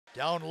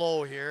Down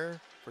low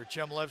here for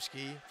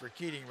Chemlevsky, for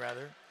Keating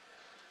rather.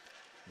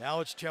 Now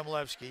it's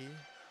Chemlevsky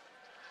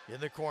in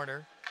the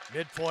corner,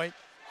 midpoint.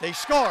 They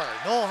score.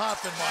 Noel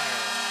Hoffenmeyer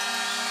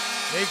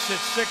makes it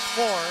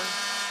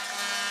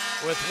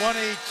 6-4 with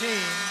 1:18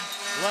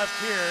 left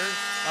here.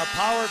 A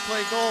power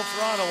play goal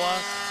for Ottawa.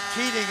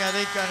 Keating, I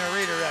think, on a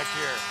redirect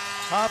here.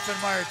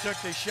 Hoffenmeyer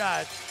took the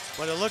shot,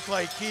 but it looked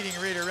like Keating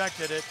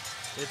redirected it.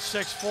 It's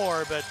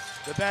 6-4, but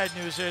the bad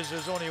news is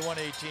there's only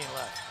 1:18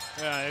 left.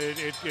 Yeah,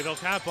 it'll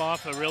cap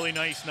off a really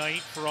nice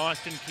night for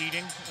Austin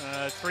Keating.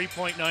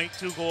 3-point night,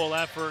 2-goal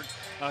effort,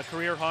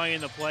 career high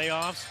in the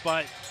playoffs.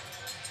 But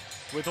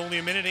with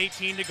only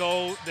 1:18 to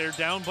go, they're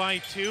down by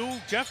 2.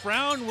 Jeff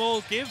Brown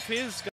will give his